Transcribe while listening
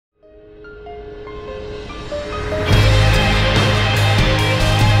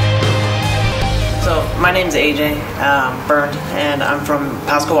name's AJ, Bernd, and I'm from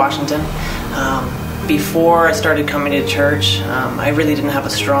Pasco, Washington. Before I started coming to church, I really didn't have a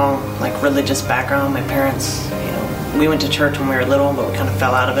strong religious background. My parents, we went to church when we were little, but we kind of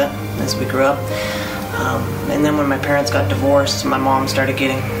fell out of it as we grew up. And then when my parents got divorced, my mom started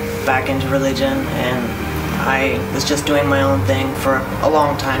getting back into religion, and I was just doing my own thing for a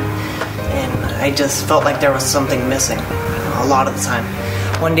long time. And I just felt like there was something missing a lot of the time.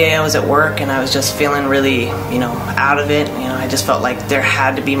 One day I was at work and I was just feeling really, out of it. I just felt like there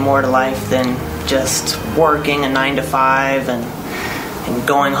had to be more to life than just working a 9-to-5 and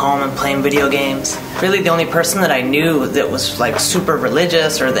going home and playing video games. Really the only person that I knew that was super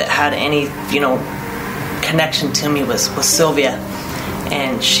religious or that had any, connection to me was Sylvia.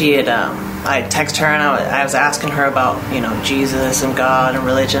 And she had, I texted her and I was asking her about, Jesus and God and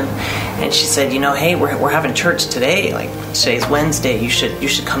religion. And she said, hey, we're having church today. Today's Wednesday. You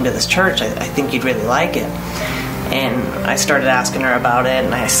should come to this church. I think you'd really like it. And I started asking her about it,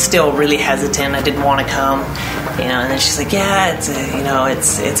 and I still really hesitant. I didn't want to come, And then she's like, yeah,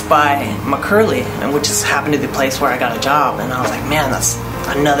 it's by McCurley, which just happened to be the place where I got a job. And I was like, man, that's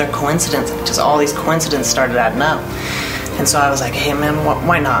another coincidence. Just all these coincidences started adding up. And so I was like, hey man,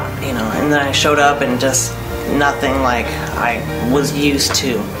 why not? And then I showed up and just nothing like I was used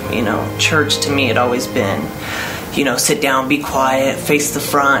to. Church to me had always been, sit down, be quiet, face the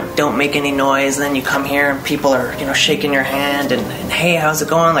front, don't make any noise. And then you come here and people are, shaking your hand and hey, how's it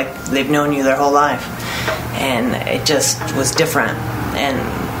going? Like they've known you their whole life. And it just was different. And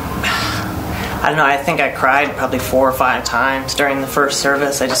I don't know, I think I cried probably 4 or 5 times during the first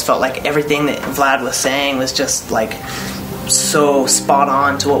service. I just felt like everything that Vlad was saying was just so spot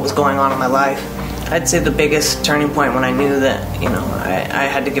on to what was going on in my life. I'd say the biggest turning point when I knew that, I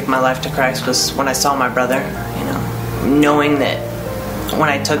had to give my life to Christ was when I saw my brother, knowing that when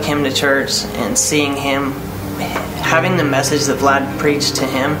I took him to church and seeing him, having the message that Vlad preached to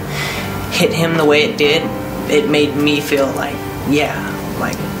him, hit him the way it did, it made me feel like,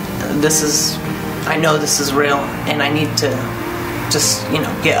 I know this is real and I need to just,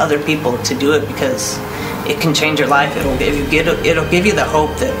 get other people to do it because it can change your life. It'll give you the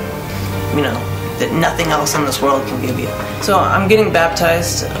hope that, that nothing else in this world can give you. So I'm getting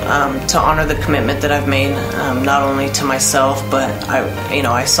baptized to honor the commitment that I've made, not only to myself, but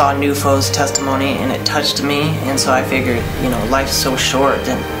I saw Newfo's testimony and it touched me, and so I figured, life's so short,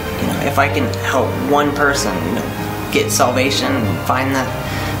 and if I can help one person, get salvation and find that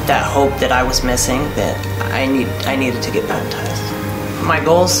hope that I was missing, that I needed to get baptized. My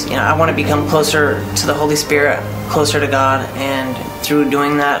goals, I want to become closer to the Holy Spirit, closer to God, and through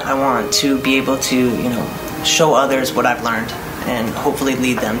doing that, I want to be able to, show others what I've learned and hopefully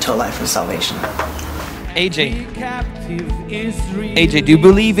lead them to a life of salvation. AJ, do you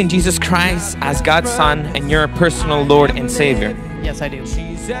believe in Jesus Christ as God's Son and your personal Lord and Savior? Yes, I do.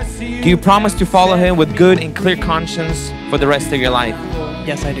 Do you promise to follow Him with good and clear conscience for the rest of your life?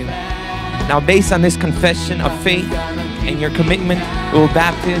 Yes, I do. Now, based on this confession of faith and your commitment, we will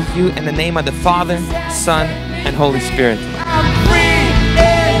baptize you in the name of the Father, Son, and Holy Spirit. I'm free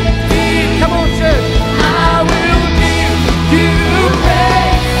indeed. Come on, church. I will give you praise.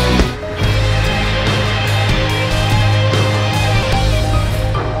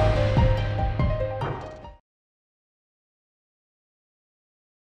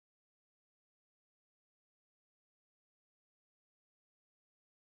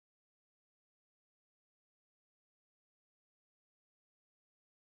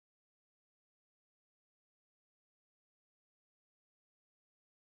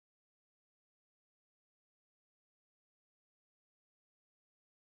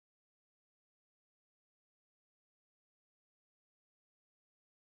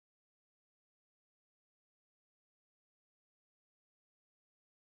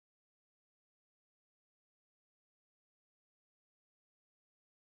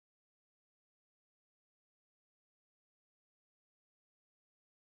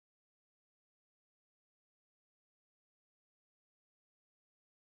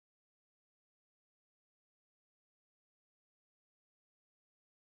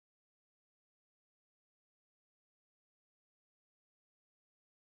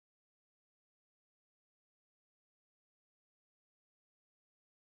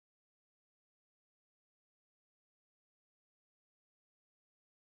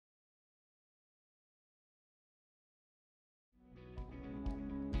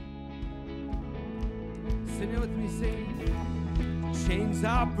 Sing it with me, sing. Chains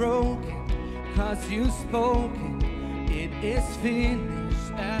are broken, 'cause you spoken. It is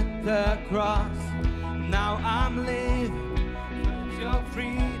finished at the cross. Now I'm living for your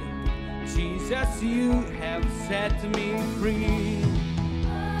freedom. Jesus, you have set me free.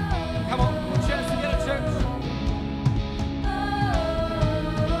 Come on, put your hands together, church.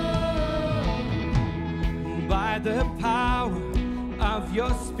 By the power of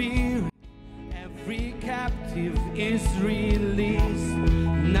your Spirit, every captive is released.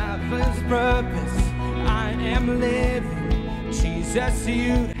 Now for His purpose I am living. Jesus,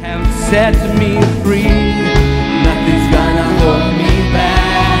 you have set me free.